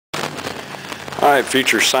Alright,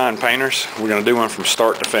 future sign painters, we're going to do one from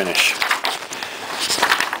start to finish.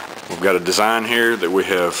 We've got a design here that we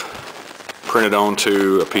have printed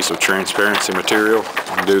onto a piece of transparency material.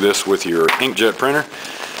 You can do this with your inkjet printer.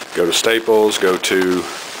 Go to Staples, go to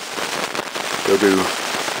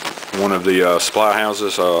one of the supply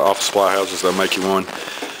houses, office supply houses, they'll make you one.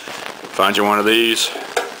 Find you one of these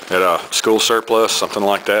at a school surplus, something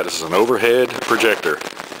like that. This is an overhead projector.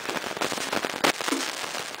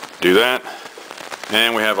 Do that,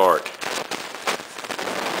 and we have art.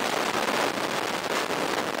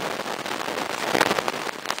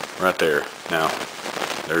 Right there. Now,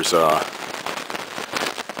 there's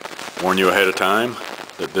warn you ahead of time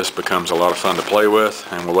that this becomes a lot of fun to play with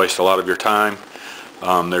and will waste a lot of your time.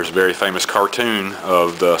 There's a very famous cartoon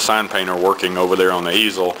of the sign painter working over there on the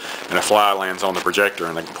easel, and a fly lands on the projector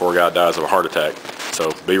and the poor guy dies of a heart attack.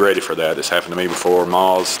 So be ready for that. It's happened to me before,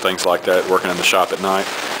 moths, things like that, working in the shop at night.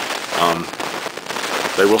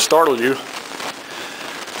 They will startle you.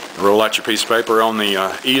 Roll out your piece of paper on the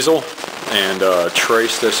easel and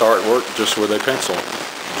trace this artwork just with a pencil,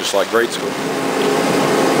 just like grade school.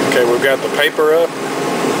 Okay, we've got the paper up.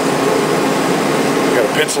 We've got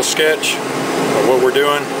a pencil sketch of what we're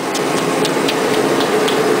doing.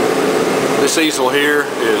 This easel here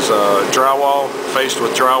is drywall, faced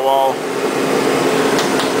with drywall.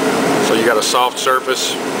 So you got a soft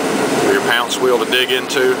surface for your pounce wheel to dig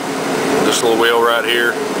into. This little wheel right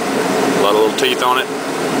here, a lot of little teeth on it.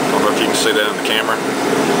 I don't know if you can see that in the camera.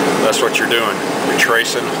 That's what you're doing. You're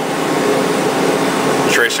tracing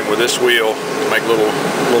with this wheel to make little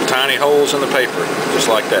tiny holes in the paper, just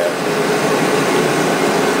like that.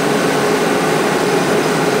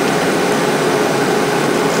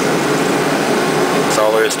 That's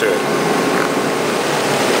all there is to it.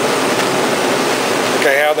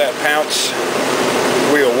 Okay, how that pounce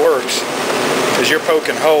wheel works is you're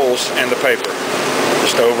poking holes in the paper,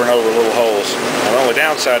 just over and over little holes. Now, the only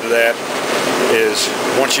downside to that is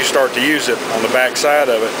once you start to use it on the back side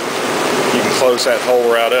of it, you can close that hole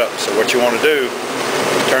right up. So what you want to do,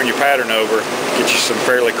 turn your pattern over, get you some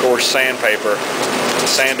fairly coarse sandpaper,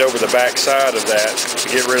 sand over the back side of that to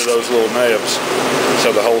get rid of those little nibs so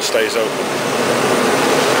the hole stays open.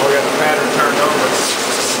 Now we got the pattern turned over. Just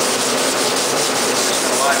going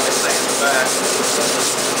to lightly sand the back.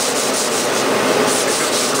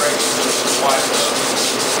 Like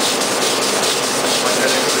that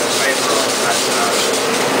excess paper on the back side.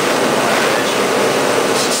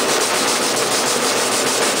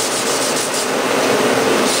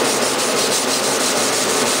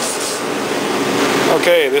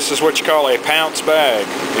 Okay, this is what you call a pounce bag.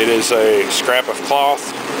 It is a scrap of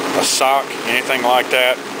cloth, a sock, anything like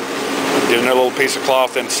that. Giving it a little piece of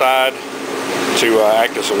cloth inside to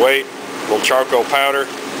act as a weight, a little charcoal powder,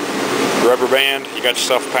 rubber band, you got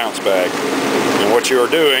yourself a pounce bag. And what you are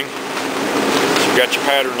doing is you've got your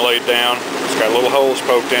pattern laid down, it's got little holes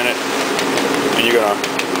poked in it, and you're going to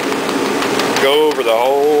go over the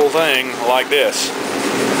whole thing like this.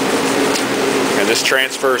 And this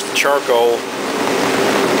transfers the charcoal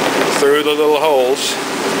through the little holes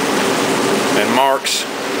and marks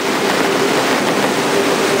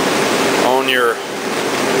on your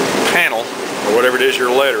panel, or whatever it is you're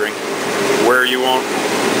lettering, where you want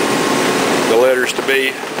the letters to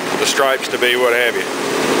be, the stripes to be, what have you.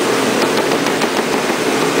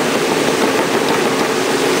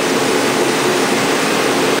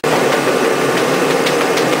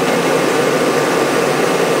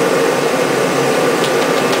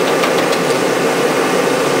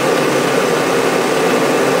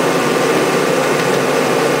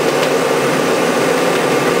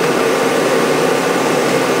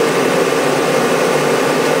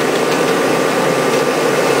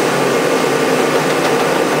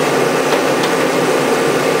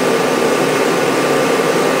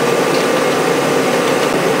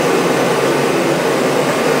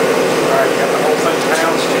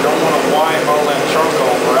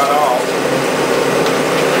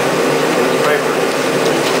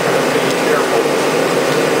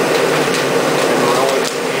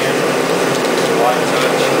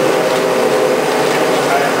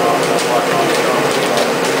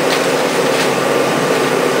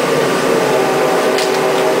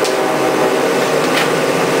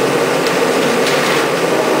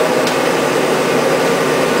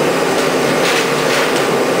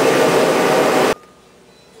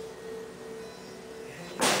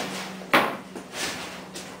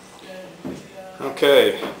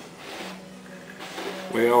 Okay,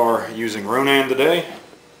 we are using Ronan today.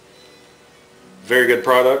 Very good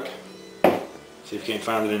product. See if you can't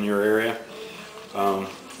find it in your area.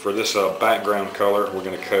 For this background color, we're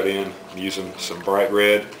going to cut in using some bright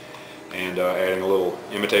red. and adding a little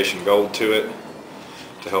imitation gold to it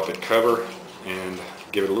to help it cover and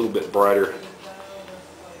give it a little bit brighter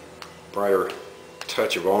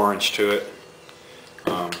touch of orange to it.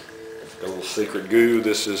 Got a little secret goo.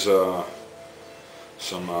 This is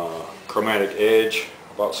some chromatic edge.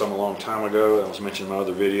 I bought some a long time ago. That was mentioned in my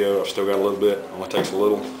other video. I've still got a little bit. Only takes a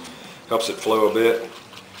little. Helps it flow a bit.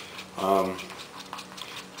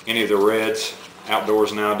 Any of the reds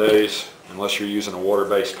outdoors nowadays, unless you're using a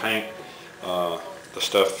water-based paint, the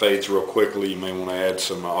stuff fades real quickly. You may want to add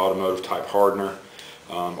some automotive type hardener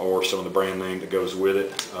or some of the brand name that goes with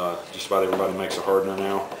it. Just about everybody makes a hardener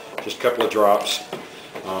now. Just a couple of drops.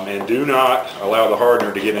 And do not allow the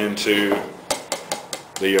hardener to get into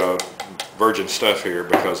the virgin stuff here,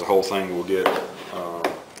 because the whole thing will get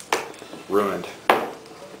ruined.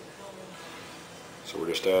 So we're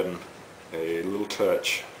just adding a little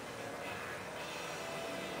touch.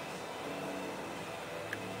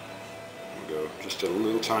 We'll go just a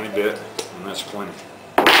little tiny bit, and that's plenty.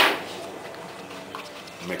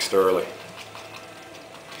 Mix thoroughly.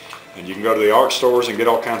 And you can go to the art stores and get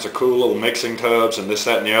all kinds of cool little mixing tubs and this,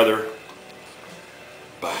 that, and the other.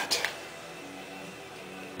 But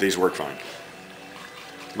these work fine.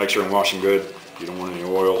 Make sure and wash them good. You don't want any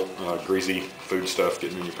oil, greasy food stuff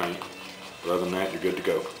getting in your paint. But other than that, you're good to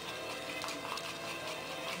go.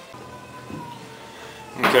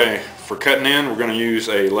 Okay, for cutting in, we're going to use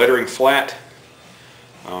a lettering flat.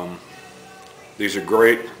 These are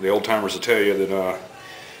great. The old timers will tell you that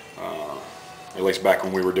at least back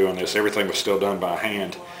when we were doing this, everything was still done by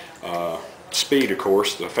hand. Speed, of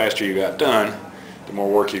course, the faster you got done, the more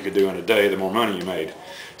work you could do in a day, the more money you made.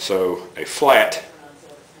 So a flat,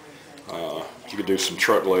 you could do some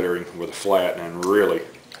truck lettering with a flat and really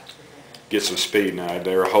get some speed. Now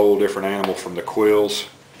they're a whole different animal from the quills,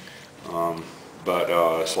 but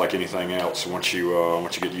it's like anything else. Once you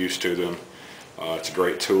get used to them, it's a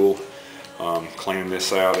great tool. Cleaning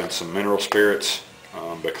this out in some mineral spirits,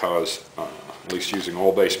 because at least using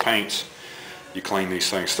oil-based paints, you clean these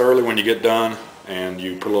things thoroughly when you get done, and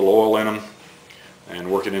you put a little oil in them and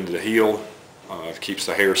work it into the heel. It keeps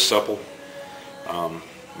the hair supple.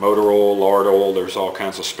 Motor oil, lard oil, there's all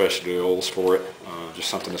kinds of specialty oils for it. Just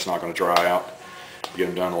something that's not going to dry out. You get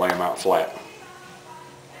them done and lay them out flat.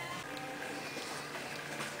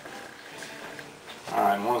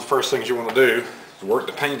 Alright, and one of the first things you want to do is work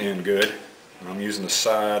the paint in good. And I'm using the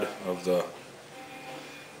side of the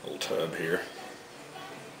little tub here.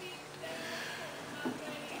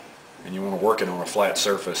 And you want to work it on a flat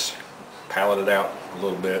surface. Palette it out a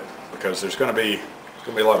little bit, because there's going to be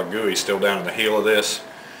a lot of gooey still down in the heel of this.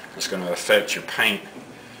 It's going to affect your paint.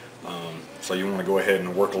 So you want to go ahead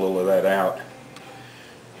and work a little of that out.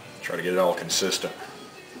 Try to get it all consistent.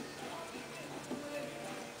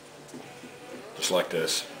 Just like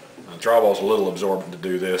this. Drywall's a little absorbent to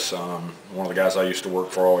do this. One of the guys I used to work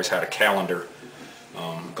for always had a calendar,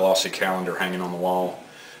 glossy calendar hanging on the wall,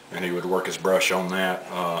 and he would work his brush on that.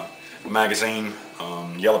 Magazine,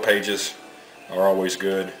 Yellow Pages are always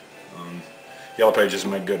good. Yellow Pages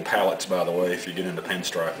make good palettes, by the way. If you get into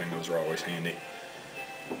pinstriping, those are always handy.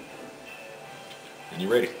 And you're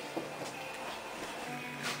ready.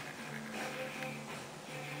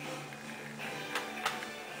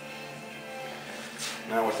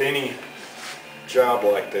 Now with any job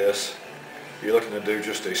like this, you're looking to do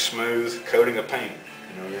just a smooth coating of paint.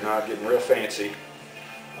 You know, you're not getting real fancy.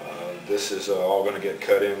 This is all going to get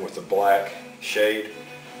cut in with the black shade.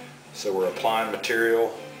 So we're applying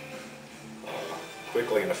material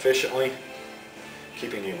quickly and efficiently,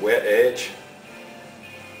 keeping a wet edge.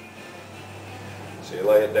 So you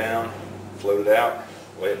lay it down, float it out,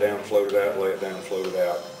 lay it down, float it out, lay it down, float it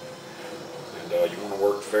out. And you want to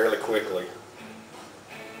work fairly quickly.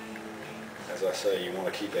 As I say, you want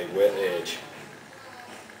to keep a wet edge.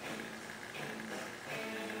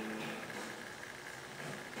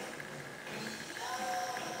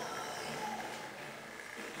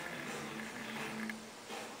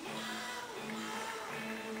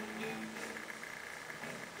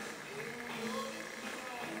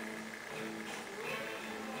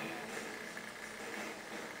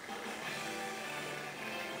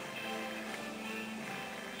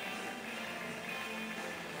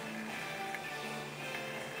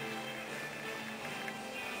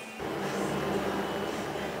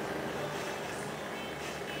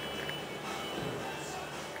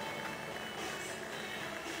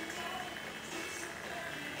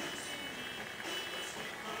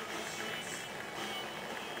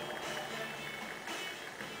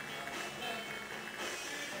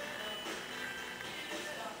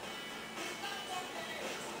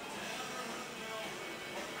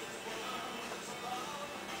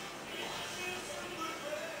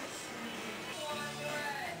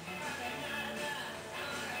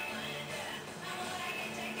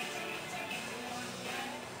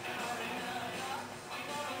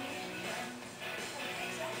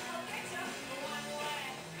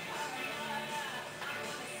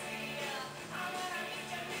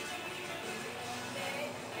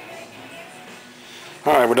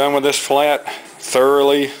 Alright, we're done with this flat.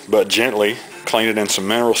 Thoroughly but gently clean it in some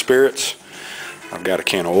mineral spirits. I've got a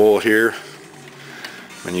can of oil here.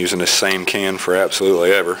 Been using this same can for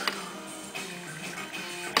absolutely ever.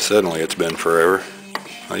 Suddenly it's been forever.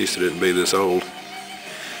 I used to didn't be this old.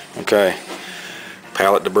 Okay,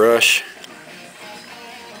 palette to brush.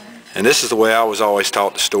 And this is the way I was always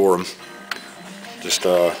taught to store them. Just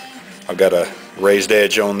I've got a raised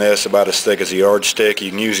edge on this about as thick as a yardstick. You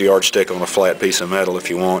can use a yardstick on a flat piece of metal if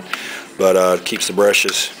you want, but it keeps the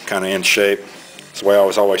brushes kind of in shape. It's the way I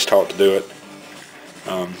was always taught to do it.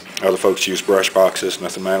 Other folks use brush boxes,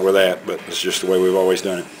 nothing matter with that, but it's just the way we've always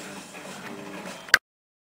done it.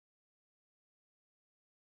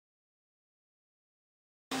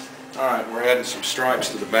 Alright, we're adding some stripes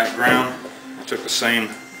to the background. I took the same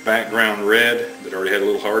background red that already had a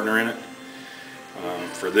little hardener in it.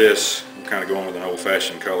 For this, I'm kind of going with an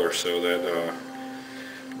old-fashioned color, so that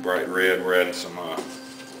bright red, we're adding some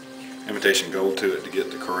imitation gold to it to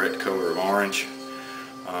get the correct color of orange.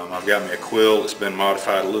 I've got me a quill that's been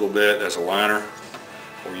modified a little bit as a liner,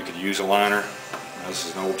 or you could use a liner. Now, this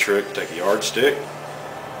is an old trick. Take a yardstick.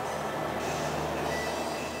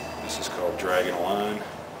 This is called dragging a line.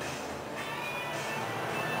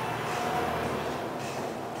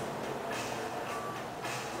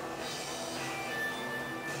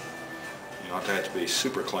 You don't have to be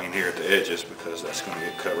super clean here at the edges because that's going to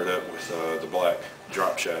get covered up with the black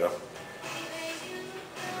drop shadow.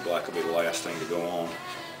 The black will be the last thing to go on.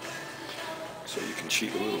 So you can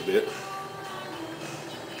cheat a little bit.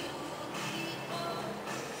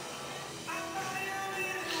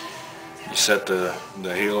 You set the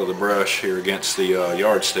heel of the brush here against the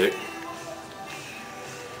yardstick.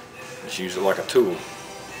 Just use it like a tool.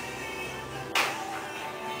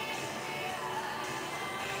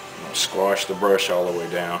 Squash the brush all the way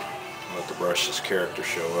down. Let the brush's character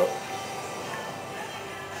show up.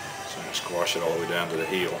 So I'm going to squash it all the way down to the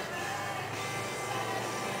heel.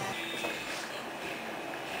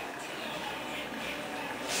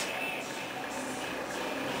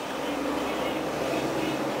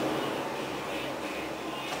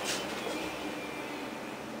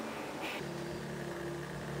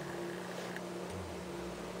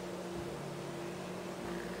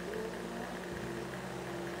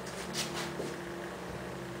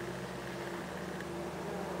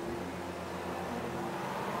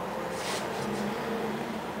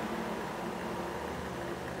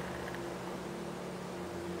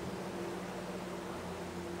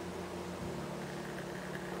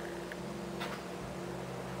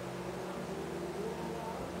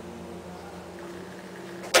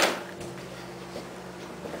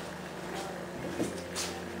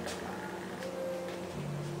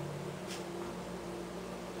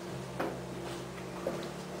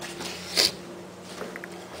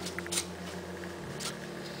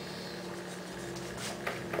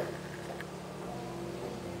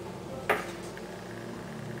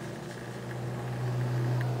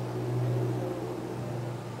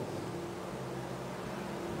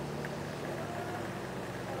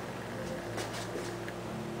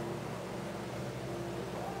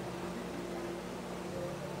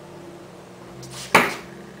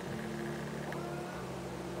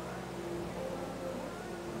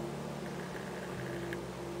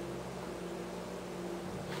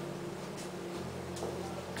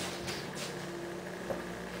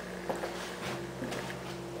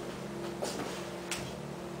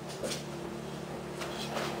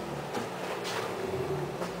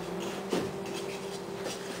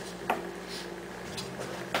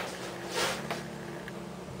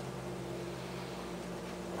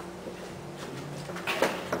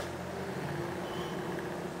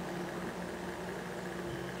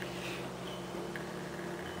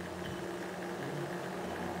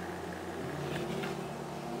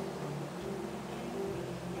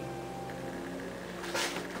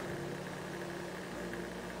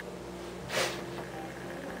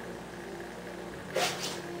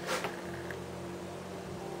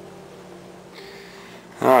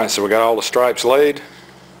 Alright, so we got all the stripes laid.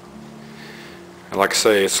 And like I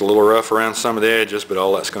say, it's a little rough around some of the edges, but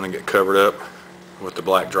all that's going to get covered up with the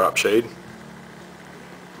black drop shade.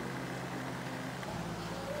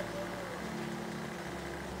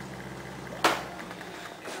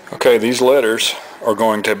 Okay, these letters are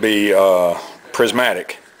going to be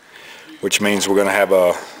prismatic, which means we're going to have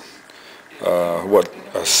what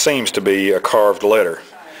seems to be a carved letter.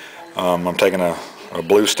 I'm taking a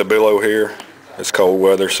blue Stabilo here. It's cold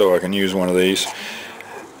weather, so I can use one of these.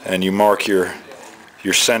 And you mark your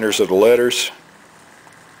centers of the letters.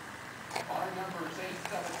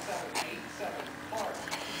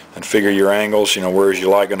 And figure your angles, you know, where's your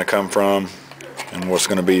light going to come from. and what's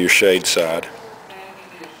going to be your shade side.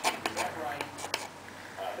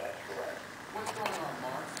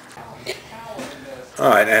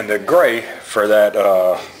 Alright, and the gray for that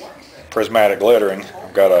prismatic lettering,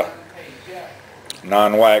 I've got a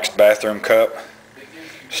non-waxed bathroom cup.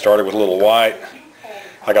 Started with a little white.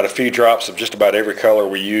 I got a few drops of just about every color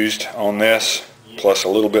we used on this, plus a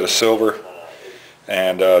little bit of silver,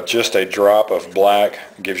 and just a drop of black.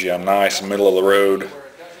 Gives you a nice middle of the road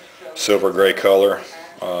silver gray color.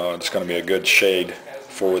 It's going to be a good shade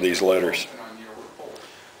for these letters.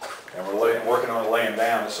 And we're working on laying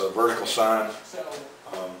down. It's a vertical sign.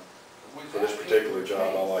 For this particular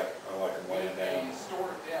job, I like them laying down.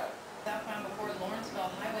 Southbound before Lawrenceville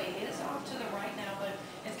Highway is off to the right now, but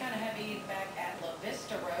it's kind of heavy back at La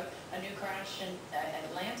Vista Road. A new crash in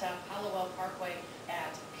Atlanta, Hollowell Parkway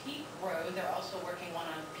at Peak Road. They're also working one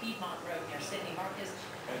on Piedmont Road near Sidney Marcus.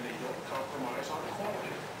 And they don't compromise on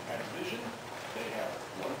quality. At Vision, they have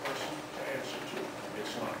one person to answer to.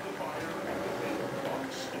 It's not the buyer and the big box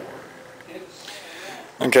store.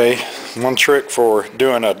 Okay, one trick for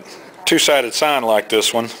doing a two-sided sign like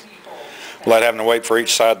this one, without having to wait for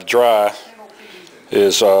each side to dry,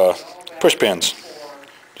 is push pins,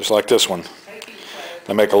 just like this one.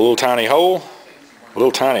 They make a little tiny hole,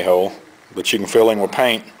 but you can fill in with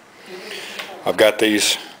paint. I've got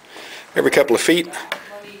these every couple of feet,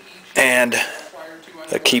 and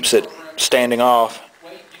that keeps it standing off.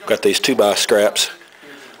 I've got these 2x scraps,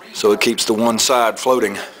 so it keeps the one side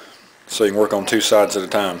floating, so you can work on two sides at a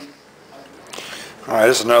time. Alright,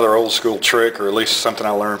 this is another old school trick, or at least something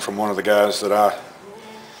I learned from one of the guys that I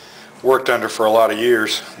worked under for a lot of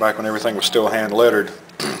years, back when everything was still hand lettered.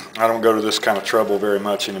 I don't go to this kind of trouble very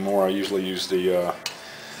much anymore. I usually use the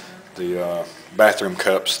bathroom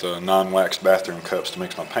cups, the non-waxed bathroom cups to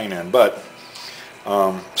mix my paint in. But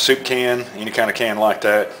soup can, any kind of can like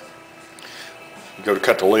that, you go to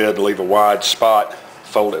cut the lid, leave a wide spot,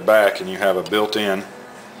 fold it back, and you have a built-in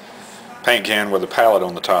paint can with a pallet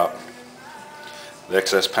on the top. The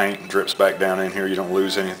excess paint drips back down in here. You don't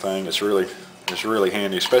lose anything. It's really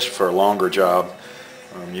handy, especially for a longer job.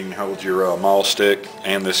 You can hold your maul stick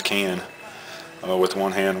and this can with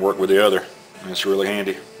one hand, work with the other, and it's really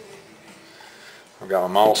handy. I've got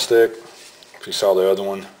my maul stick. If you saw the other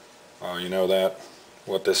one, you know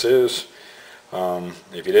what this is.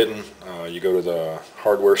 If you didn't, you go to the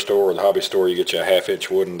hardware store or the hobby store, you get you a 1/2-inch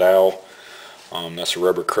wooden dowel. That's a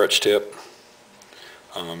rubber crutch tip.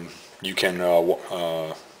 You can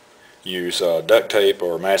use duct tape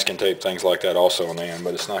or masking tape, things like that also on the end,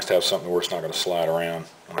 but it's nice to have something where it's not going to slide around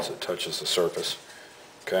once it touches the surface.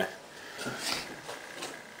 Okay.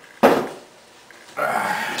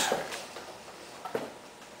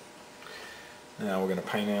 Now we're going to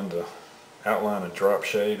paint in the outline and drop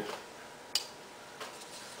shade.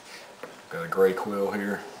 Got a gray quill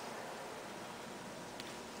here.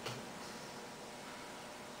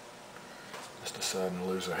 Just deciding to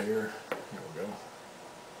lose a hair. Here we go.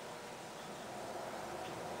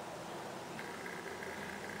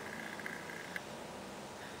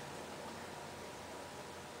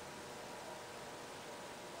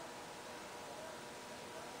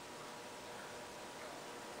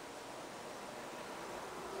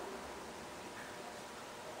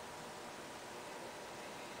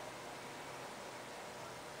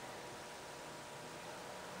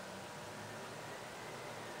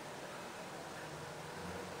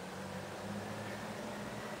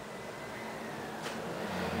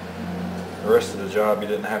 The rest of the job you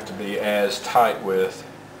didn't have to be as tight with.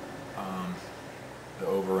 The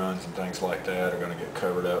overruns and things like that are going to get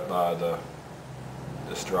covered up by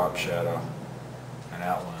this drop shadow and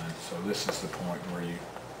outline. So this is the point where you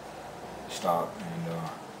stop and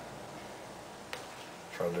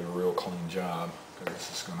try to do a real clean job, because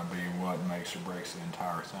this is going to be what makes or breaks the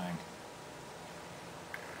entire thing.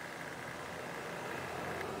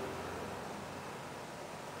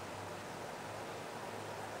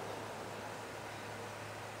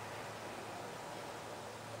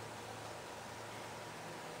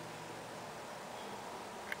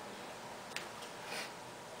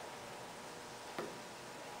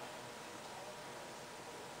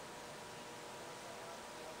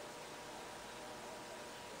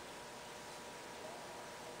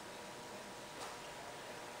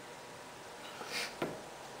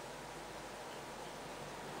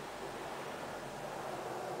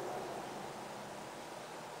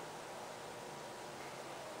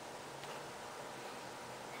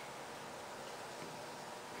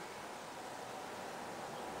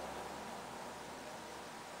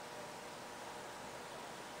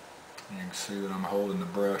 You can see that I'm holding the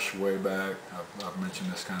brush way back. I've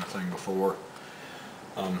mentioned this kind of thing before.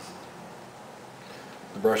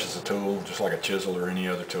 brush is a tool, just like a chisel or any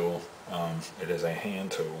other tool. It is a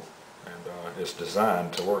hand tool, and it's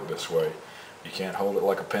designed to work this way. You can't hold it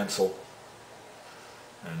like a pencil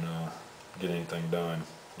and get anything done.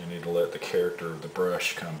 You need to let the character of the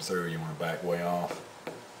brush come through. You want to back way off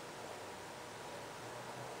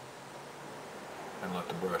and let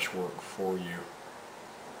the brush work for you.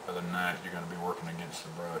 Other than that, you're going to be working against the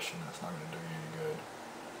brush, and that's not going to do you any good.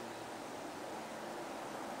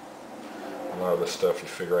 A lot of this stuff you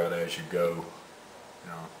figure out as you go. You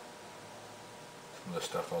know, some of the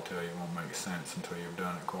stuff I'll tell you won't make sense until you've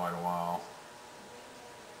done it quite a while.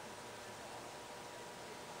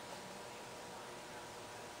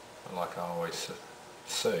 But like I always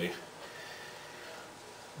say,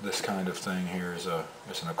 this kind of thing here is an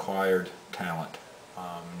acquired talent.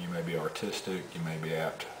 You may be artistic, you may be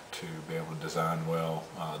apt to be able to design well,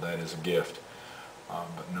 that is a gift.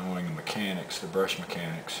 But knowing the mechanics, the brush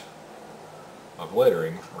mechanics of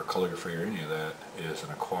lettering or calligraphy or any of that is an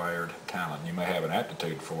acquired talent. You may have an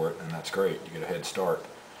aptitude for it, and that's great, you get a head start.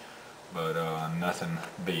 But nothing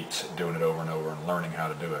beats doing it over and over and learning how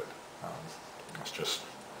to do it. It's just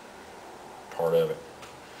part of it.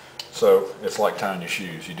 So it's like tying your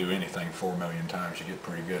shoes. You do anything 4 million times, you get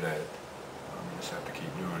pretty good at it. You just have to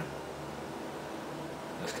keep doing it.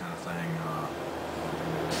 This kind of thing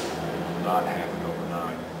will not happen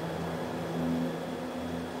overnight.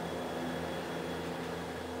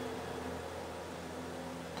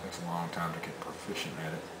 It takes a long time to get proficient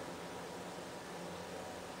at it.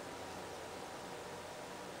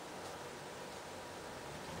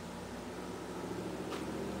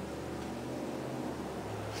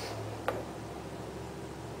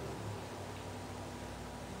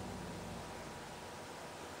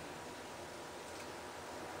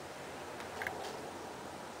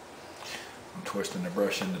 Twisting the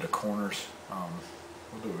brush into the corners.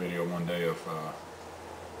 We'll do a video one day of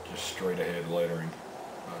just straight ahead lettering.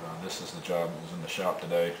 But this is the job that was in the shop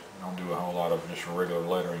today. I don't do a whole lot of just regular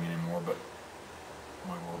lettering anymore, but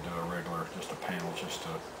we will do a regular, just a panel, just to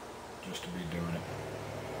be doing it.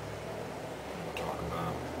 And we'll talk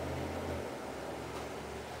about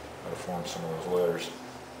how to form some of those letters.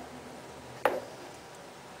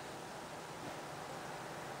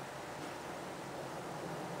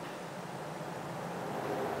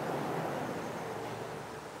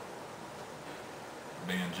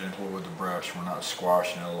 Being gentle with the brush, we're not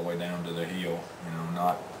squashing it all the way down to the heel, you know,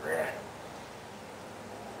 not the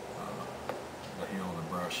heel of the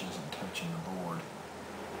brush isn't touching the board.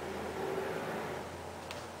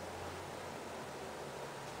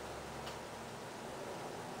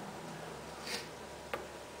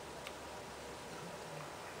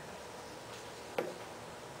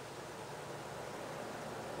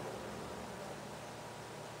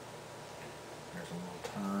 There's a little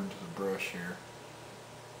turn to the brush here.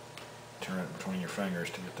 Turn it between your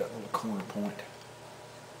fingers to get that little corner point.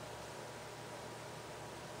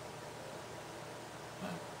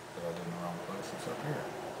 But I did in the wrong place. It's up here.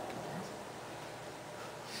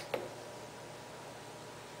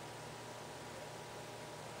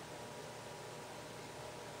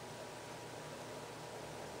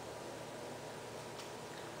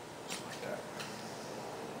 Just like that.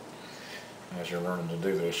 As you're learning to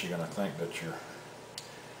do this, you're going to think that your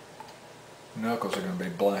knuckles are going to be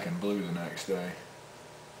black and blue the next day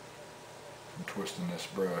from twisting this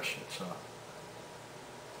brush. It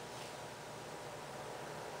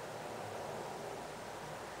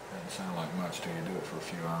doesn't sound like much till you do it for a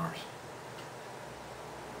few hours.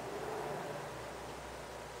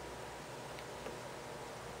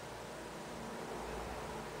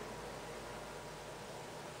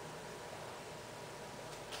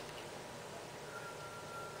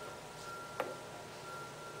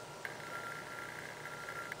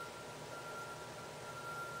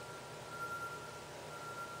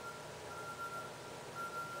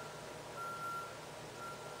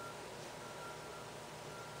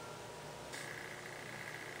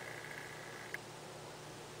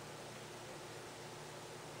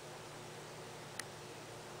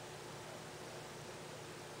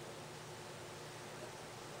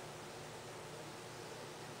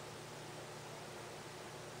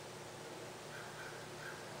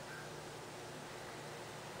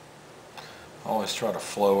 Always try to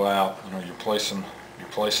flow out. You know, you're placing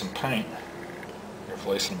paint, you're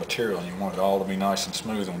placing material, and you want it all to be nice and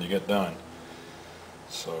smooth when you get done.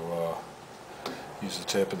 So use the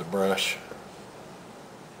tip of the brush,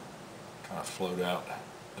 kind of float out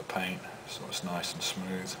the paint so it's nice and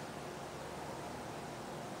smooth.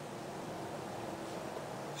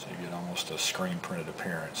 So you get almost a screen printed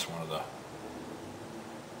appearance. One of the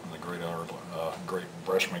great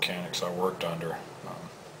brush mechanics I worked under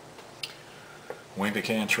Wimpy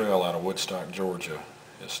Cantrell out of Woodstock, Georgia.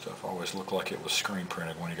 His stuff always looked like it was screen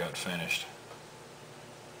printed when he got finished.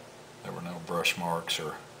 There were no brush marks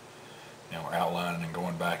or outlining and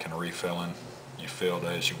going back and refilling. You filled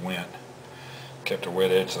as you went. Kept a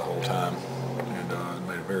wet edge the whole time, and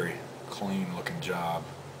made a very clean looking job.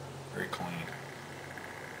 Very clean.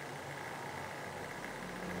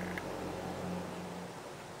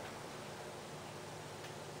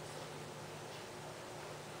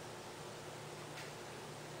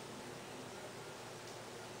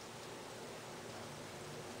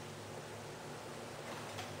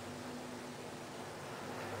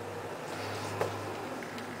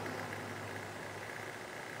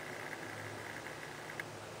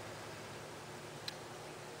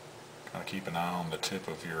 Kind of keep an eye on the tip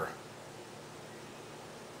of your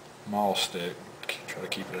maul stick. Try to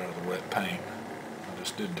keep it out of the wet paint. I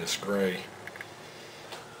just did this gray,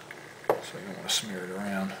 so you don't want to smear it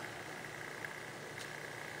around.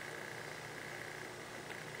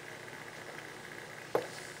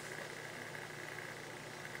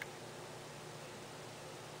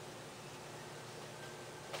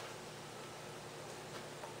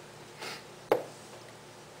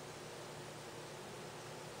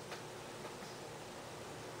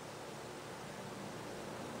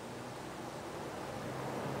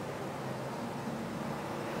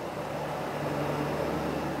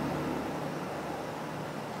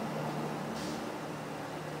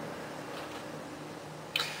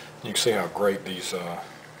 You can see how great these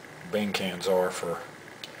bean cans are for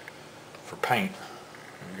paint.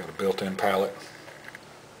 You've got a built-in palette,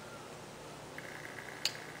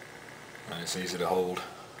 and it's easy to hold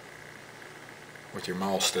with your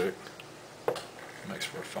maul stick. It makes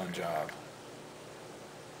for a fun job.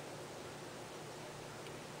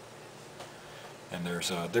 And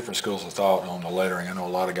there's different schools of thought on the lettering. I know a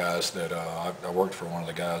lot of guys that I worked for one of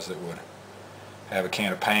the guys that would have a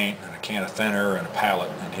can of paint and a can of thinner and a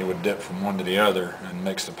palette, and he would dip from one to the other and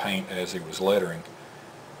mix the paint as he was lettering.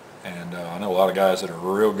 And I know a lot of guys that are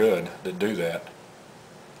real good that do that,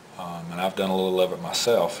 and I've done a little of it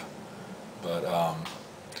myself, but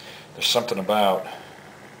there's something about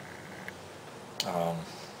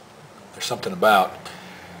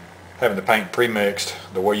having the paint pre-mixed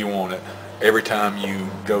the way you want it. Every time you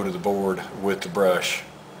go to the board with the brush,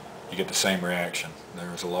 you get the same reaction.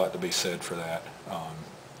 There's a lot to be said for that.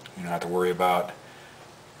 You don't have to worry about,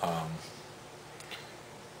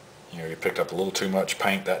 you picked up a little too much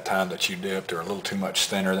paint that time that you dipped, or a little too much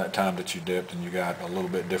thinner that time that you dipped, and you got a little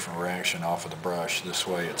bit different reaction off of the brush. This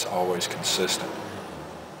way it's always consistent.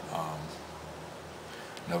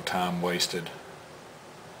 No time wasted.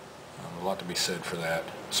 A lot to be said for that,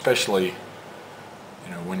 especially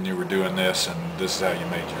when you were doing this and this is how you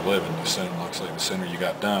made your living. The sooner you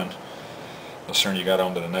got done, the sooner you got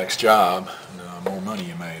on to the next job, the more money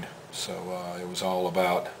you made. So it was all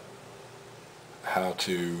about how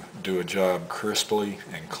to do a job crisply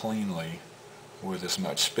and cleanly with as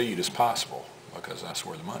much speed as possible, because that's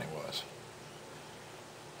where the money was.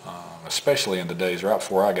 Especially in the days right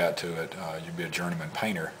before I got to it, you'd be a journeyman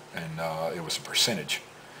painter, and it was a percentage.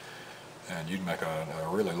 And you'd make a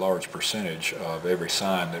really large percentage of every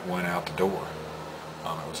sign that went out the door.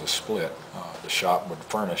 It was a split. The shop would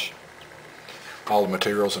furnish all the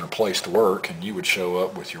materials and a place to work, and you would show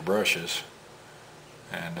up with your brushes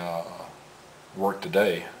and work the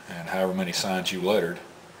day, and however many signs you lettered,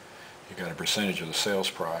 you got a percentage of the sales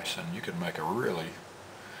price, and you could make a really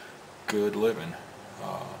good living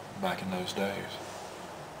back in those days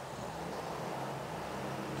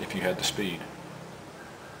if you had the speed.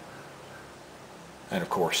 And of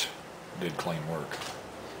course, did clean work.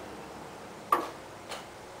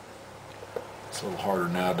 It's a little harder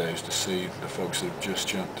nowadays to see the folks that have just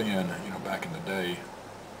jumped in. Back in the day,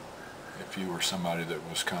 if you were somebody that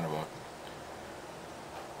was kind of a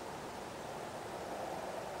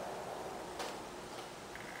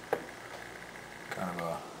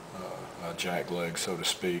jackleg, so to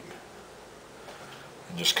speak,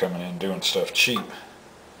 and just coming in doing stuff cheap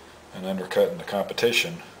and undercutting the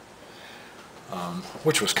competition,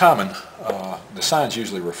 which was common. The signs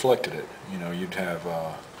usually reflected it. You'd have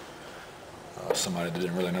somebody that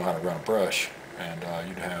didn't really know how to run a brush, and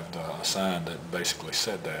you'd have a sign that basically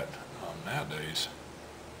said that. Nowadays,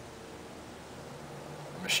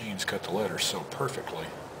 machines cut the letters so perfectly,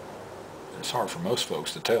 it's hard for most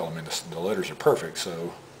folks to tell. I mean, the letters are perfect,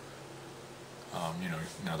 so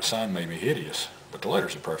now the sign may be hideous, but the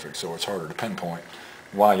letters are perfect, so it's harder to pinpoint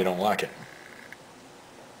why you don't like it.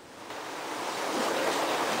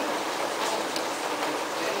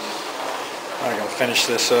 I'm going to finish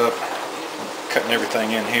this up, cutting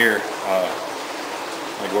everything in here.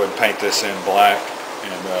 I'm gonna go ahead and paint this in black,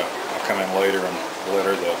 and I'll come in later and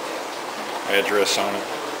letter the address on it.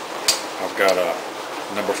 I've got a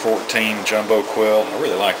number 14 jumbo quill. I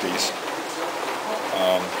really like these.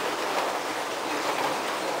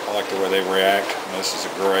 I like the way they react. And this is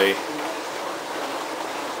a gray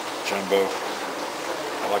jumbo.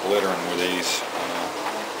 I like lettering with these.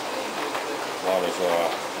 A lot of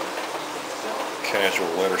casual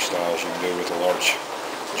letter styles you can do with a large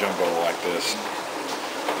jumbo like this. I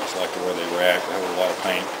just like the way they react. They hold a lot of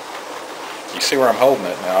paint. You see where I'm holding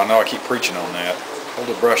it now. I know I keep preaching on that. Hold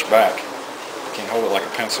the brush back. You can't hold it like a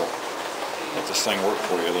pencil. Let this thing work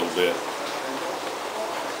for you a little bit.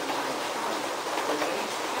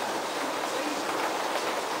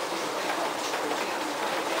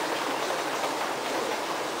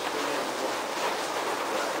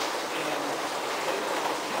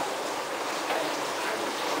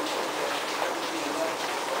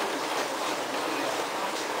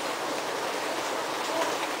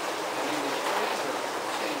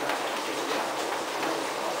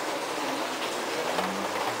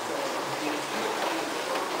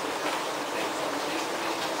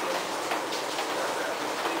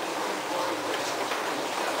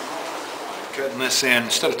 Cutting this in,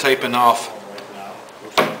 instead of taping off,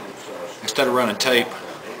 instead of running tape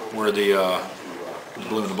where the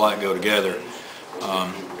blue and the black go together,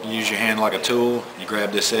 you use your hand like a tool. You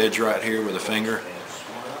grab this edge right here with a finger,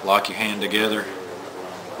 lock your hand together,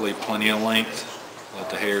 leave plenty of length, let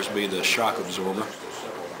the hairs be the shock absorber.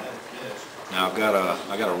 Now I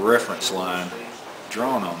got a reference line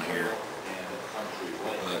drawn on here,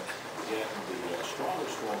 but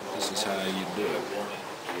this is how you do it.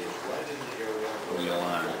 Pull your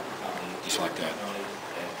line, just like that.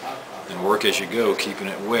 And work as you go, keeping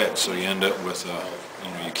it wet, so you end up with,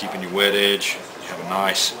 you're keeping your wet edge. You have a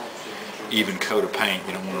nice, even coat of paint.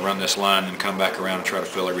 You don't want to run this line and come back around and try to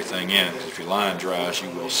fill everything in. If your line dries, you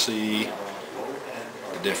will see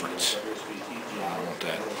the difference. You don't want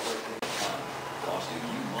that. Costing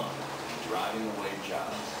you money, driving away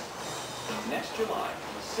jobs. Next July,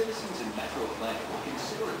 citizens in Metro Atlanta will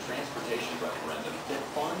consider a transportation referendum that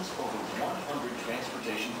funds over 100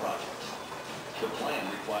 transportation projects. The plan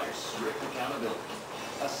requires strict accountability,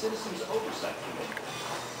 a citizens' oversight committee,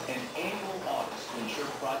 and annual audits to ensure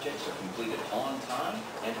projects are completed on time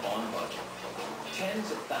and on budget.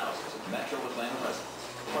 Tens of thousands of Metro Atlanta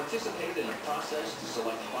residents participated in a process to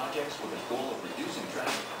select projects with a goal of reducing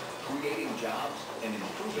traffic, creating jobs, and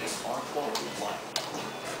improving our quality of life.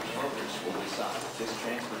 Voters will decide if this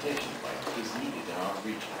transportation plan is needed in our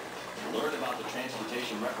region. Learn about the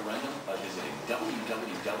transportation referendum by visiting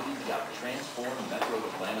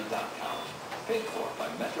www.transformmetroatlanta.com. Paid for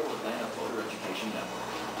by Metro Atlanta Voter Education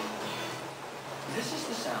Network. This is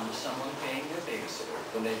the sound of someone paying their babysitter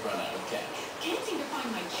when they've run out of cash. Can't seem to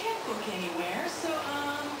find my checkbook anywhere, so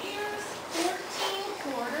here's 14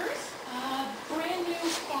 quarters, a brand new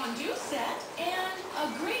fondue set, and a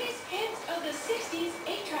greatest hits of the 60s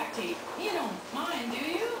 8-track tape. You don't mind, do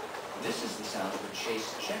you? This is the sound of a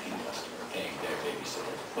Chase checking customer paying their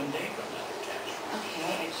babysitter when they've run out of cash. Okay,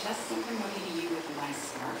 I just sent the money to you with my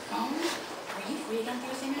smartphone. Are you free on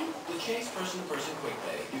Thursday night? With Chase Person-to-Person Quick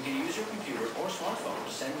Pay, you can use your computer or smartphone to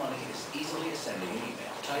send money as easily as sending an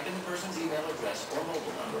email. Type in the person's email address or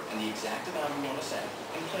mobile number and the exact amount you want to send,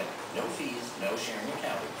 and click. No fees, no sharing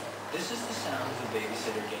account info. This is the sound of a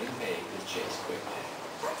babysitter getting paid with Chase Quick Pay.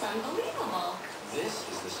 That's unbelievable. This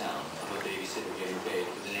is the sound of a babysitter getting paid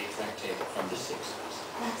with an 8-track tape from the 60s.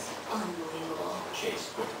 That's unbelievable.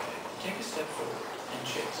 Chase Quick Pay. Take a step forward and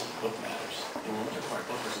Chase what matters. In order to acquire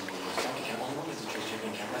both persons in the account, all one is the Chase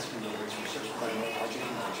checking account. That's when you'll research providing by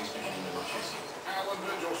checking and Chase banking number Chase. Allen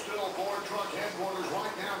Vigil still Ford Truck Headquarters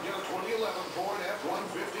right now. Get a 2011 Ford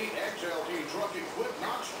F-150 XLT truck equipped,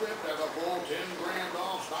 not stripped, at a full $10,000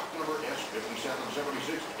 off. Stock number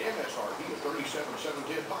S5776, MSRP of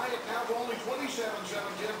 $37,710. Buy it now for only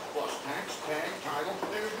 $27,710 plus tax, tag, title.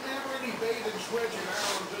 There's never any bait and switch in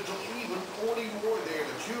Allen Vigil, even 40 more there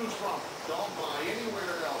to choose from. Don't buy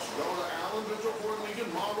anywhere else. Go to Allen Vigil Ford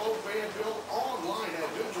Lincoln, Monroe, Fayetteville, online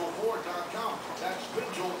at vigilford.com. That's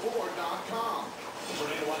vigilford.com.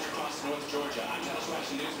 Tornado watch across North Georgia. I'm Channel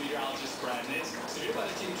Action News meteorologist Brad Nitz. Severe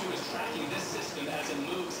Weather Team 2 is tracking this system as it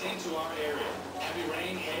moves into our area. Heavy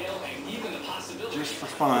rain, hail, and even the possibility... Just for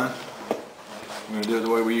fun, I'm going to do it the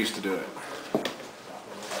way we used to do it.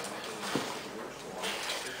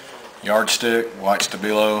 Yardstick, white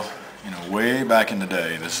stabilo, way back in the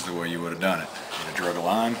day, this is the way you would have done it. You'd have drug a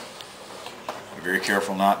line. Be very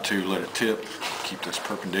careful not to let it tip. Keep this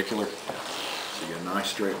perpendicular so you get a nice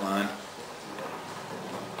straight line.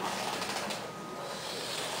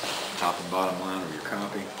 top and bottom line of your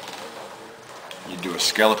copy. You do a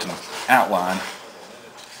skeleton outline.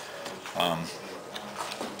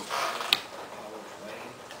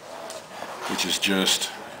 Which is just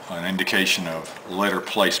an indication of letter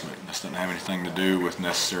placement. This doesn't have anything to do with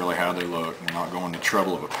necessarily how they look. We're not going to the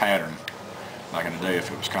trouble of a pattern. Like in the day, if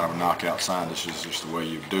it was kind of a knockout sign, this is just the way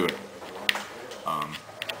you do it.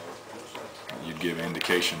 You'd give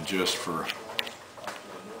indication just for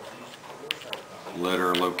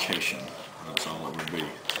letter location. That's all it would be.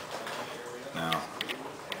 Now,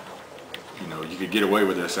 you know, you could get away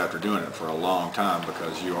with this after doing it for a long time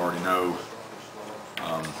because you already know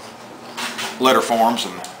letter forms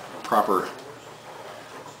and proper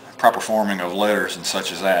forming of letters and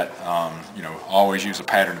such as that. You know, always use a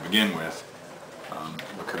pattern to begin with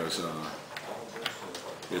because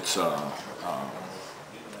it's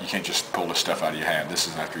you can't just pull this stuff out of your hat. This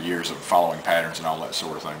is after years of following patterns and all that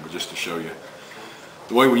sort of thing. But just to show you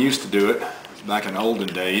the way we used to do it back in olden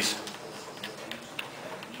days.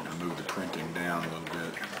 Move the printing down a little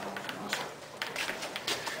bit.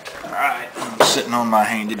 Alright, I'm sitting on my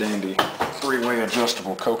handy dandy 3-way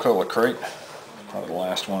adjustable Coca-Cola crate. Probably the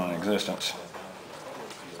last one in existence.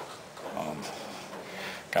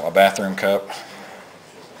 Got my bathroom cup,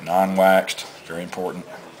 non-waxed, very important.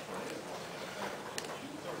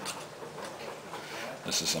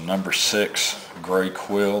 This is a number 6 gray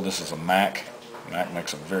quill. This is a MAC. MAC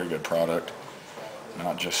makes a very good product.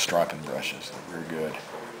 Not just striping brushes, they're very good.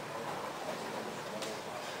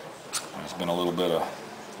 There's been a little bit of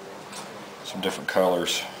some different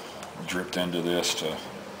colors dripped into this to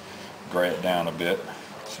gray it down a bit.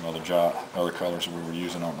 Some other colors that we were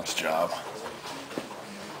using on this job.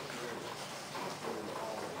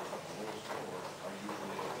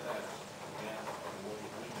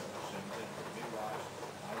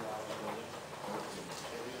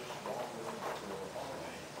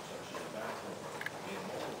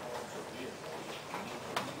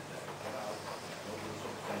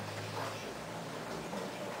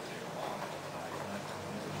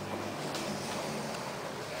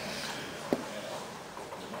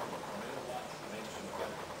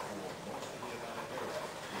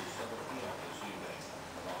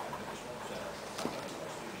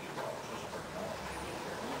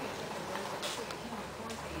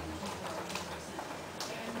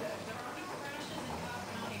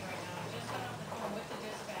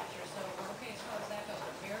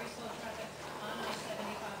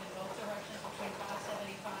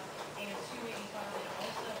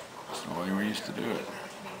 The way we used to do it.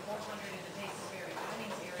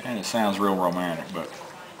 And it sounds real romantic, but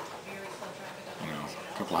you know,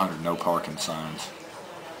 a couple of hundred no parking signs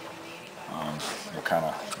will kind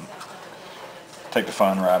of take the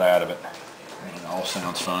fun right out of it. And it all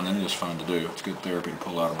sounds fun, and it is fun to do. It's good therapy to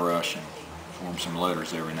pull out a brush and form some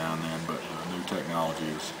letters every now and then, but new technology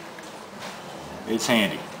it's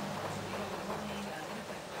handy. It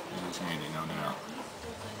is handy, no doubt.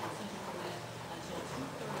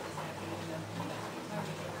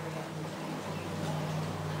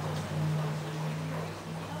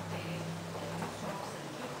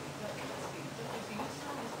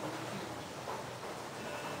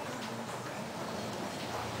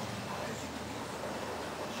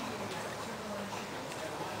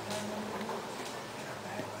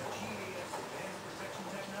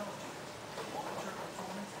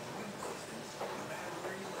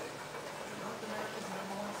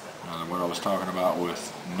 What I was talking about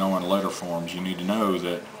with knowing letter forms, you need to know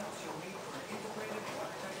that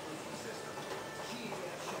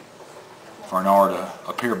for an R to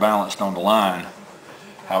appear balanced on the line,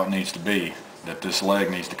 how it needs to be, that this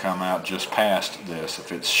leg needs to come out just past this.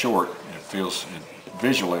 If it's short,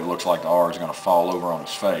 visually it looks like the R is going to fall over on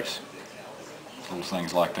its face. Little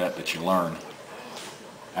things like that that you learn.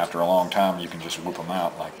 After a long time, you can just whip them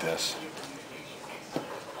out like this.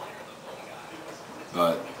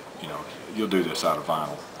 But you know, you'll do this out of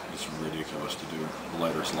vinyl. It's ridiculous to do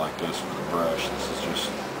letters like this with a brush. This is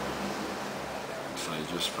just, I'd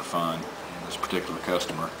say, just for fun. And this particular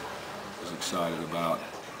customer is excited about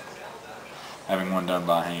having one done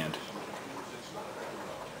by hand.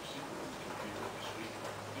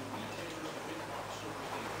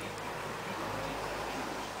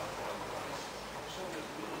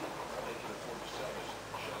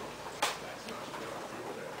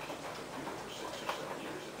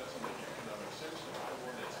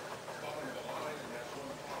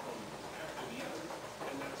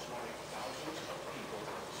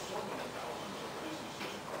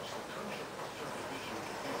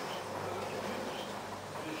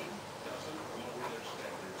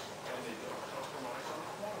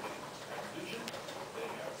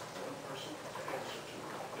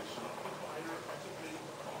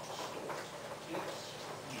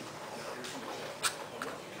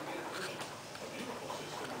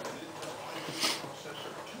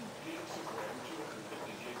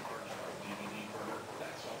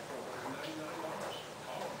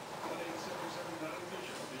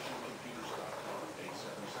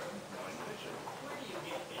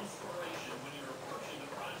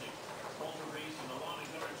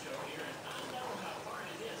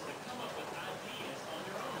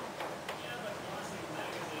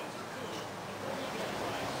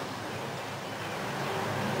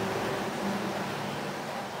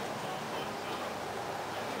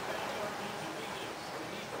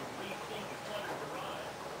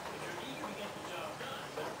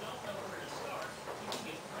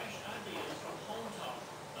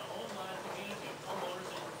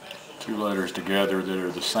 two letters together that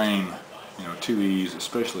are the same, you know, two E's,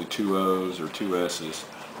 especially two O's or two S's.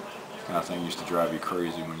 Kind of thing used to drive you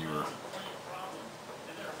crazy when you were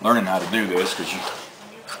learning how to do this, because you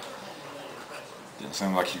didn't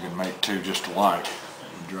seem like you could make two just alike.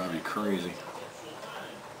 It would drive you crazy.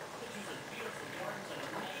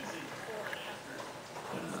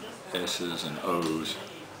 S's and O's.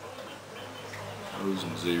 O's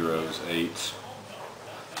and zeros, 8s,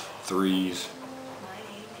 3s.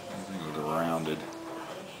 Everything was rounded.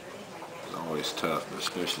 It was always tough, but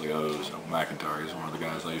especially O's. Old McIntyre is one of the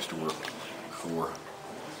guys I used to work for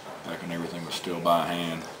back when everything was still by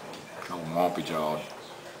hand. Called them Wompy Jawed.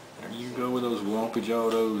 There you go with those Wompy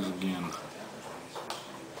Jawed O's again.